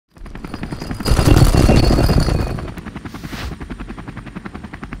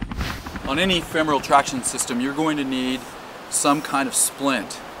On any femoral traction system, you're going to need some kind of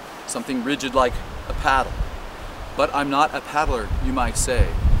splint, something rigid like a paddle. But I'm not a paddler, you might say.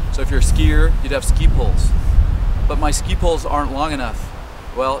 So if you're a skier, you'd have ski poles. But my ski poles aren't long enough.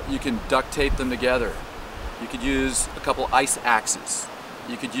 Well, you can duct tape them together. You could use a couple ice axes.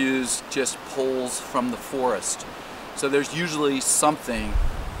 You could use just poles from the forest. So there's usually something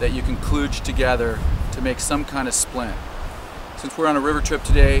that you can kludge together to make some kind of splint. Since we're on a river trip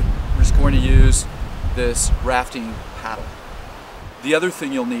today, we're just going to use this rafting paddle. The other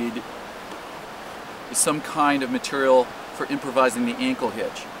thing you'll need is some kind of material for improvising the ankle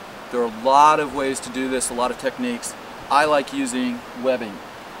hitch. There are a lot of ways to do this, a lot of techniques. I like using webbing,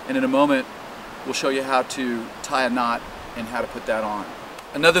 and in a moment we'll show you how to tie a knot and how to put that on.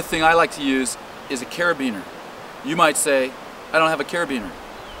 Another thing I like to use is a carabiner. You might say, I don't have a carabiner.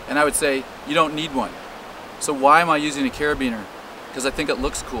 And I would say, you don't need one. So why am I using a carabiner? Because I think it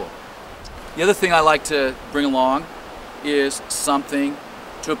looks cool. The other thing I like to bring along is something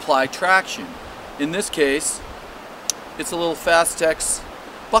to apply traction. In this case, it's a little Fastex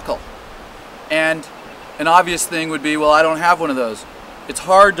buckle. And an obvious thing would be, well, I don't have one of those. It's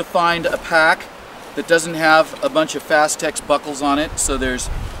hard to find a pack that doesn't have a bunch of Fastex buckles on it, so there's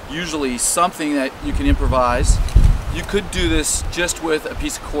usually something that you can improvise. You could do this just with a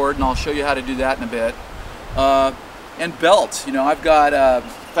piece of cord, and I'll show you how to do that in a bit. And belt. You know, I've got a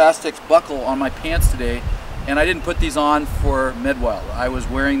Fastex buckle on my pants today, and I didn't put these on for MedWild. I was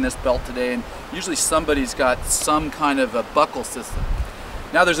wearing this belt today, and usually somebody's got some kind of a buckle system.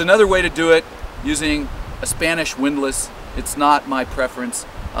 Now there's another way to do it using a Spanish windlass. It's not my preference.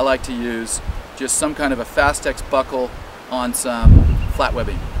 I like to use just some kind of a Fastex buckle on some flat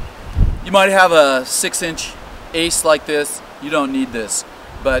webbing. You might have a 6-inch ace like this. You don't need this,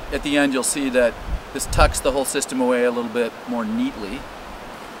 but at the end you'll see that this tucks the whole system away a little bit more neatly.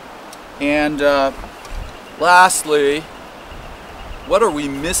 And lastly, what are we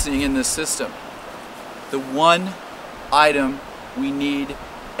missing in this system? The one item we need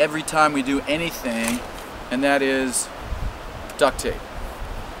every time we do anything, and that is duct tape.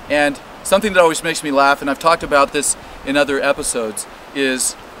 And something that always makes me laugh, and I've talked about this in other episodes,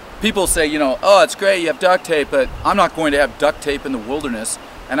 is people say, you know, oh, it's great you have duct tape, but I'm not going to have duct tape in the wilderness.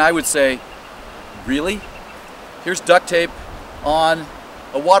 And I would say, really? Here's duct tape on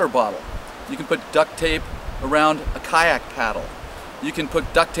a water bottle. You can put duct tape around a kayak paddle. You can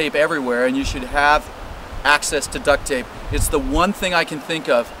put duct tape everywhere, and you should have access to duct tape. It's the one thing I can think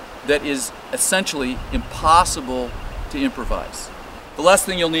of that is essentially impossible to improvise. The last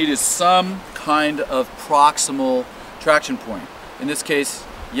thing you'll need is some kind of proximal traction point. In this case,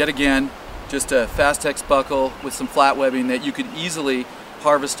 yet again, just a Fastex buckle with some flat webbing that you could easily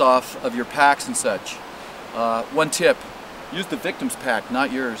harvest off of your packs and such. One tip, use the victim's pack,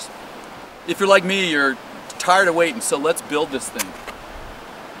 not yours. If you're like me, you're tired of waiting, so let's build this thing.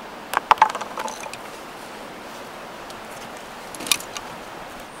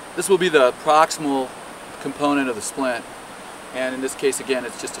 This will be the proximal component of the splint, and in this case again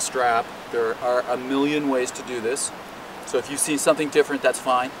it's just a strap. There are a million ways to do this, so if you see something different, that's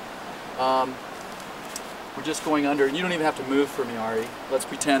fine. We're just going under, and you don't even have to move for me, Ari. Let's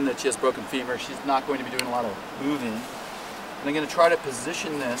pretend that she has broken femur. She's not going to be doing a lot of moving. And I'm going to try to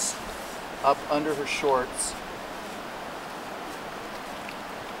position this up under her shorts,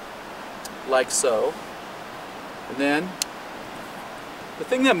 like so. And then, the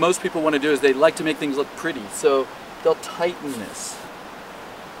thing that most people want to do is they like to make things look pretty, so they'll tighten this.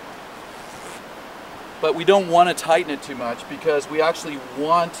 But we don't want to tighten it too much because we actually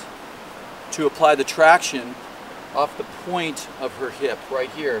want to apply the traction off the point of her hip right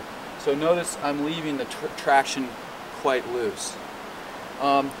here. So notice I'm leaving the traction quite loose.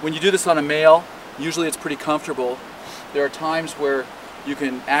 When you do this on a male, usually it's pretty comfortable. There are times where you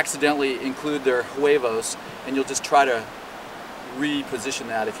can accidentally include their huevos, and you'll just try to reposition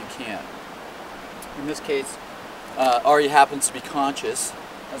that if you can. In this case, Ari happens to be conscious.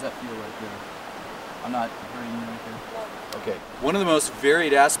 How's that feel right there? I'm not hurting you right there? Okay. One of the most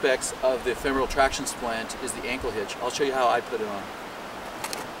varied aspects of the femoral traction splint is the ankle hitch. I'll show you how I put it on.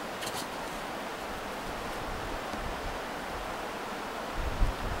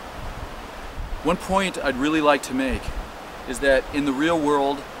 One point I'd really like to make is that in the real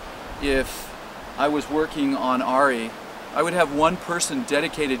world, if I was working on Ari, I would have one person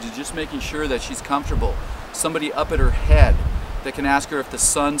dedicated to just making sure that she's comfortable. Somebody up at her head that can ask her if the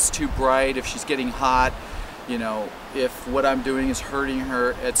sun's too bright, if she's getting hot, you know, if what I'm doing is hurting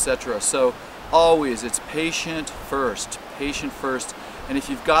her, etc. So always, it's patient first, and if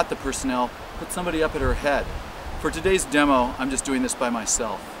you've got the personnel, put somebody up at her head. For today's demo, I'm just doing this by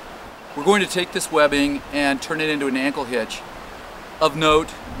myself. We're going to take this webbing and turn it into an ankle hitch. Of note,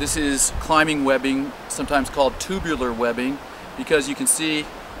 this is climbing webbing, sometimes called tubular webbing, because you can see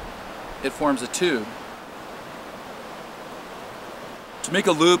it forms a tube. To make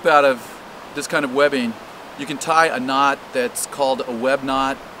a loop out of this kind of webbing, you can tie a knot that's called a web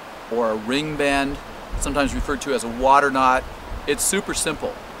knot or a ring bend, sometimes referred to as a water knot. It's super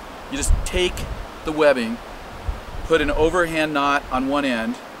simple. You just take the webbing, put an overhand knot on one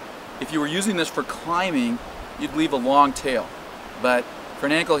end. If you were using this for climbing, you'd leave a long tail. But for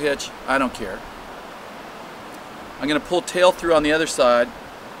an ankle hitch, I don't care. I'm going to pull tail through on the other side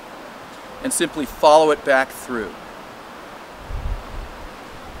and simply follow it back through.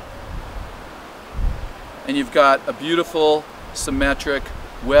 And you've got a beautiful, symmetric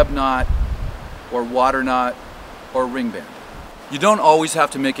web knot or water knot or ring band. You don't always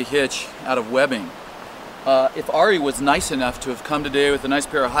have to make a hitch out of webbing. If Ari was nice enough to have come today with a nice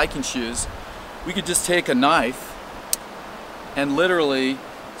pair of hiking shoes, we could just take a knife and literally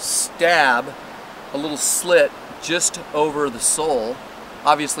stab a little slit just over the sole,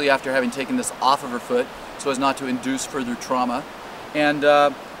 obviously after having taken this off of her foot so as not to induce further trauma.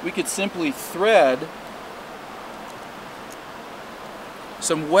 And we could simply thread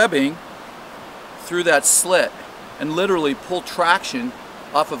some webbing through that slit and literally pull traction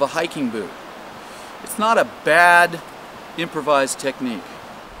off of a hiking boot. It's not a bad improvised technique.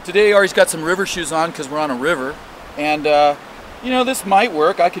 Today Ari's got some river shoes on because we're on a river, and you know, this might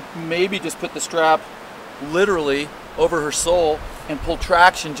work. I could maybe just put the strap literally over her sole and pull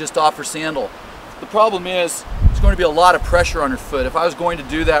traction just off her sandal. The problem is there's going to be a lot of pressure on her foot. If I was going to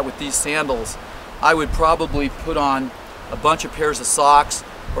do that with these sandals, I would probably put on a bunch of pairs of socks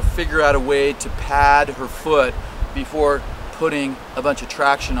or figure out a way to pad her foot before putting a bunch of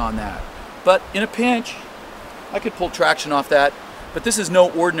traction on that. But in a pinch, I could pull traction off that. But this is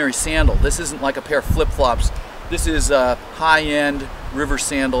no ordinary sandal. This isn't like a pair of flip-flops. This is a high-end river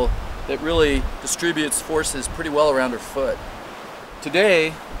sandal that really distributes forces pretty well around her foot.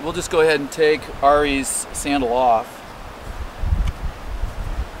 Today, we'll just go ahead and take Ari's sandal off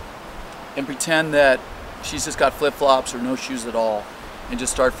and pretend that she's just got flip-flops or no shoes at all and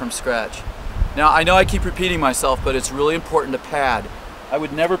just start from scratch. Now, I know I keep repeating myself, but it's really important to pad. I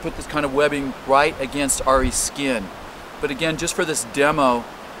would never put this kind of webbing right against Ari's skin. But again, just for this demo,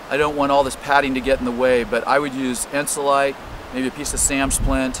 I don't want all this padding to get in the way, but I would use Ensolite, maybe a piece of Sam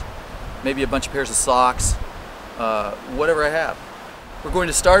Splint, maybe a bunch of pairs of socks, whatever I have. We're going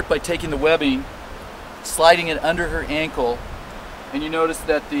to start by taking the webbing, sliding it under her ankle, and you notice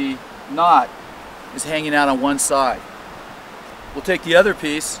that the knot is hanging out on one side. We'll take the other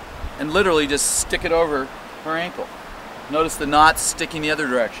piece and literally just stick it over her ankle. Notice the knot sticking the other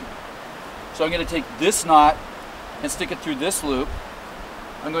direction. So I'm going to take this knot and stick it through this loop.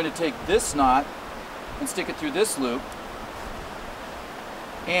 I'm going to take this knot and stick it through this loop.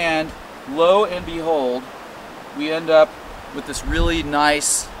 And lo and behold, we end up with this really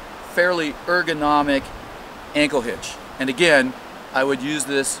nice, fairly ergonomic ankle hitch. And again, I would use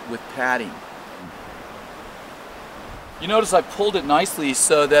this with padding. You notice I pulled it nicely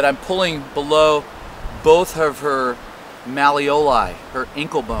so that I'm pulling below both of her malleoli, her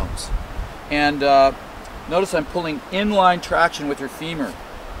ankle bones. And notice I'm pulling inline traction with her femur.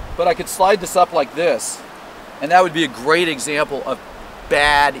 But I could slide this up like this, and that would be a great example of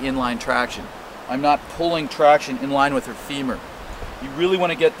bad inline traction. I'm not pulling traction in line with her femur. You really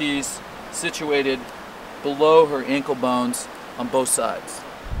want to get these situated below her ankle bones on both sides.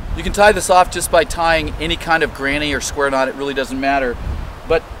 You can tie this off just by tying any kind of granny or square knot, it really doesn't matter.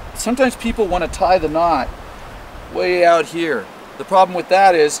 But sometimes people want to tie the knot way out here. The problem with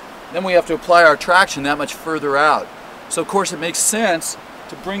that is then we have to apply our traction that much further out. So of course it makes sense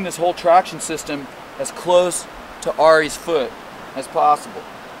to bring this whole traction system as close to Ari's foot as possible.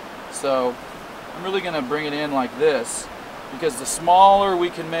 So I'm really going to bring it in like this, because the smaller we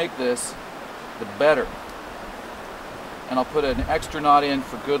can make this, the better. And I'll put an extra knot in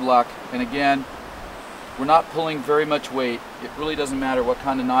for good luck. And again, we're not pulling very much weight. It really doesn't matter what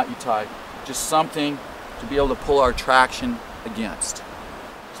kind of knot you tie. Just something to be able to pull our traction against.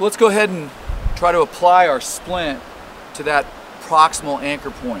 So let's go ahead and try to apply our splint to that proximal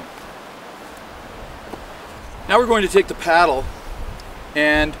anchor point. Now we're going to take the paddle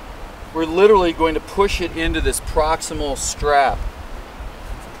and we're literally going to push it into this proximal strap.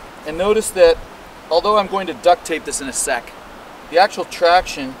 And notice that although I'm going to duct tape this in a sec, the actual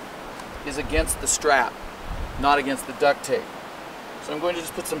traction is against the strap, not against the duct tape. So I'm going to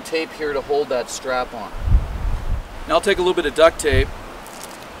just put some tape here to hold that strap on. Now I'll take a little bit of duct tape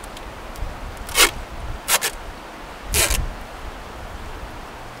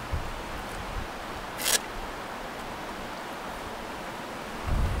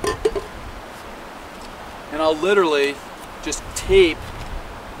I'll literally just tape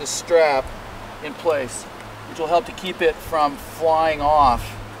the strap in place, which will help to keep it from flying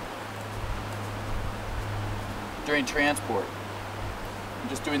off during transport. I'm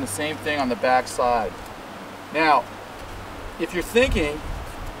just doing the same thing on the back side. Now, if you're thinking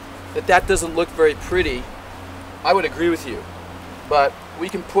that that doesn't look very pretty, I would agree with you, but we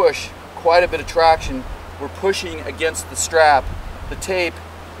can push quite a bit of traction. We're pushing against the strap. The tape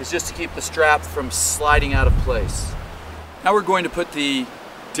is just to keep the strap from sliding out of place. Now we're going to put the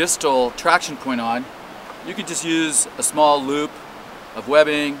distal traction point on. You could just use a small loop of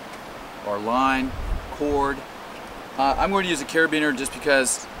webbing or line, cord. I'm going to use a carabiner just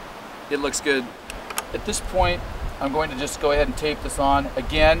because it looks good. At this point, I'm going to just go ahead and tape this on.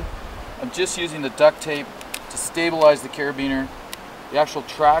 Again, I'm just using the duct tape to stabilize the carabiner. The actual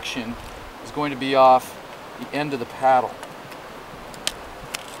traction is going to be off the end of the paddle.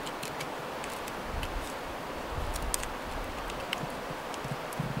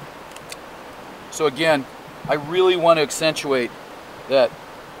 So again, I really want to accentuate that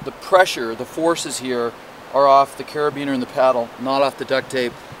the pressure, the forces here are off the carabiner and the paddle, not off the duct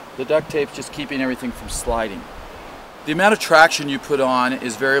tape. The duct tape's just keeping everything from sliding. The amount of traction you put on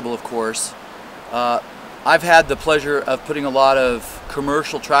is variable, of course. I've had the pleasure of putting a lot of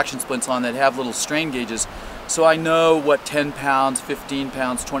commercial traction splints on that have little strain gauges, so I know what 10 pounds, 15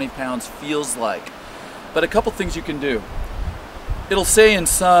 pounds, 20 pounds feels like. But a couple things you can do. It'll say in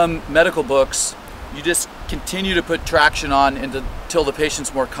some medical books, you just continue to put traction on until the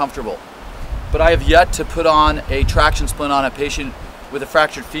patient's more comfortable. But I have yet to put on a traction splint on a patient with a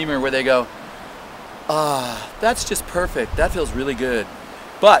fractured femur where they go, that's just perfect, that feels really good.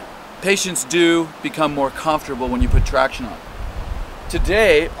 But patients do become more comfortable when you put traction on.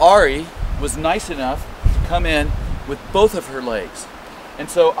 Today, Ari was nice enough to come in with both of her legs. And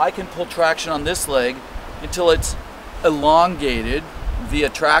so I can pull traction on this leg until it's elongated via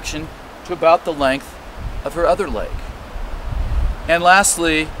traction to about the length of her other leg. And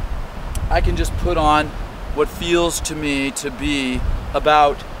lastly, I can just put on what feels to me to be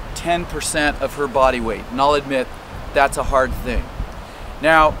about 10% of her body weight. And I'll admit, that's a hard thing.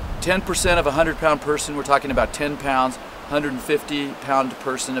 Now, 10% of a 100-pound person, we're talking about 10 pounds, 150-pound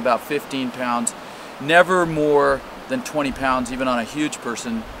person, about 15 pounds, never more than 20 pounds, even on a huge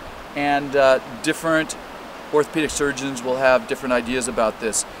person. And different orthopedic surgeons will have different ideas about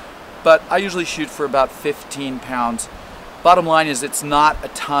this. But I usually shoot for about 15 pounds. Bottom line is it's not a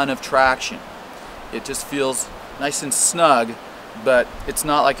ton of traction. It just feels nice and snug, but it's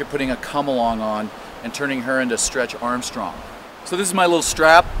not like you're putting a come-along on and turning her into Stretch Armstrong. So this is my little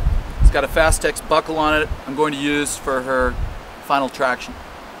strap. It's got a Fastex buckle on it I'm going to use for her final traction.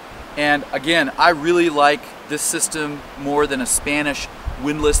 And again, I really like this system more than a Spanish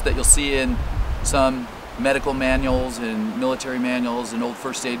windlass that you'll see in some medical manuals and military manuals and old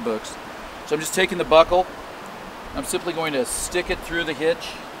first aid books. So I'm just taking the buckle. I'm simply going to stick it through the hitch.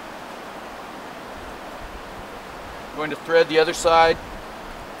 I'm going to thread the other side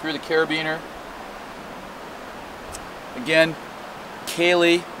through the carabiner. Again,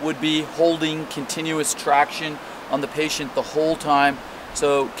 Kaylee would be holding continuous traction on the patient the whole time.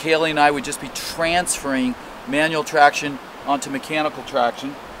 So Kaylee and I would just be transferring manual traction onto mechanical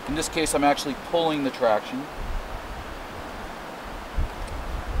traction. In this case, I'm actually pulling the traction.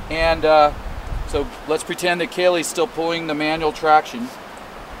 And so let's pretend that Kaylee's still pulling the manual traction,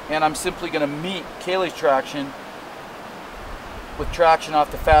 and I'm simply going to meet Kaylee's traction with traction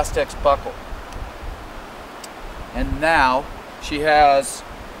off the Fastex buckle. And now she has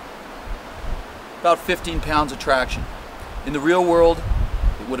about 15 pounds of traction. In the real world,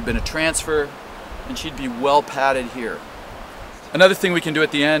 it would have been a transfer, and she'd be well padded here. Another thing we can do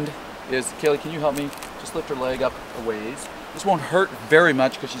at the end is, Kaylee, can you help me just lift her leg up a ways? This won't hurt very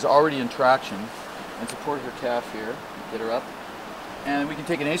much because she's already in traction, and support her calf here, get her up. And we can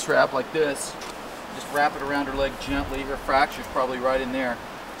take an ace wrap like this, just wrap it around her leg gently. Her fracture's probably right in there.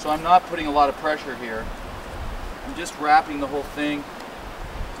 So I'm not putting a lot of pressure here. I'm just wrapping the whole thing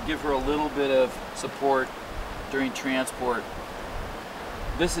to give her a little bit of support during transport.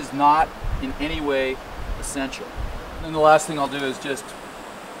 This is not in any way essential. And then the last thing I'll do is just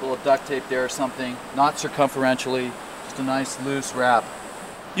a little duct tape there or something, not circumferentially, just a nice loose wrap.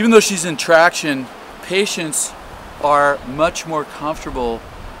 Even though she's in traction, patients are much more comfortable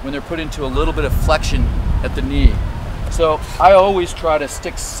when they're put into a little bit of flexion at the knee. So I always try to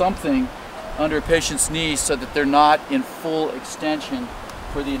stick something under a patient's knee so that they're not in full extension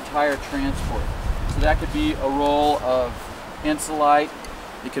for the entire transport. So that could be a roll of insulite,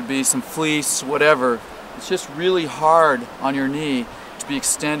 it could be some fleece, whatever. It's just really hard on your knee to be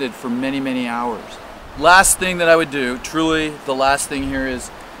extended for many, many hours. last thing that I would do, truly the last thing here,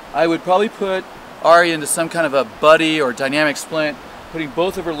 is I would probably put Ari into some kind of a buddy or dynamic splint, putting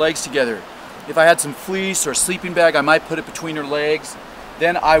both of her legs together. If I had some fleece or a sleeping bag, I might put it between her legs.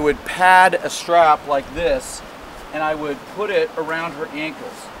 Then I would pad a strap like this, and I would put it around her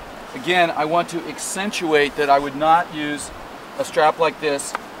ankles. Again, I want to accentuate that I would not use a strap like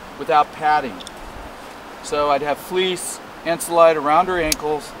this without padding. So I'd have fleece, Ensilite around her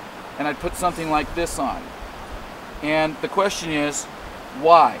ankles, and I'd put something like this on. And the question is,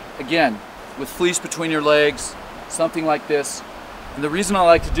 why? Again, with fleece between your legs, something like this. And the reason I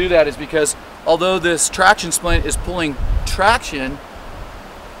like to do that is because although this traction splint is pulling traction,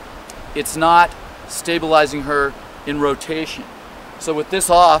 it's not stabilizing her in rotation. So with this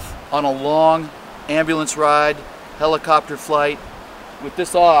off on a long ambulance ride, helicopter flight, with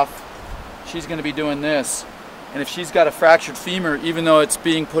this off, she's going to be doing this. And if she's got a fractured femur, even though it's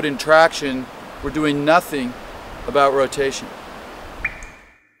being put in traction, we're doing nothing about rotation.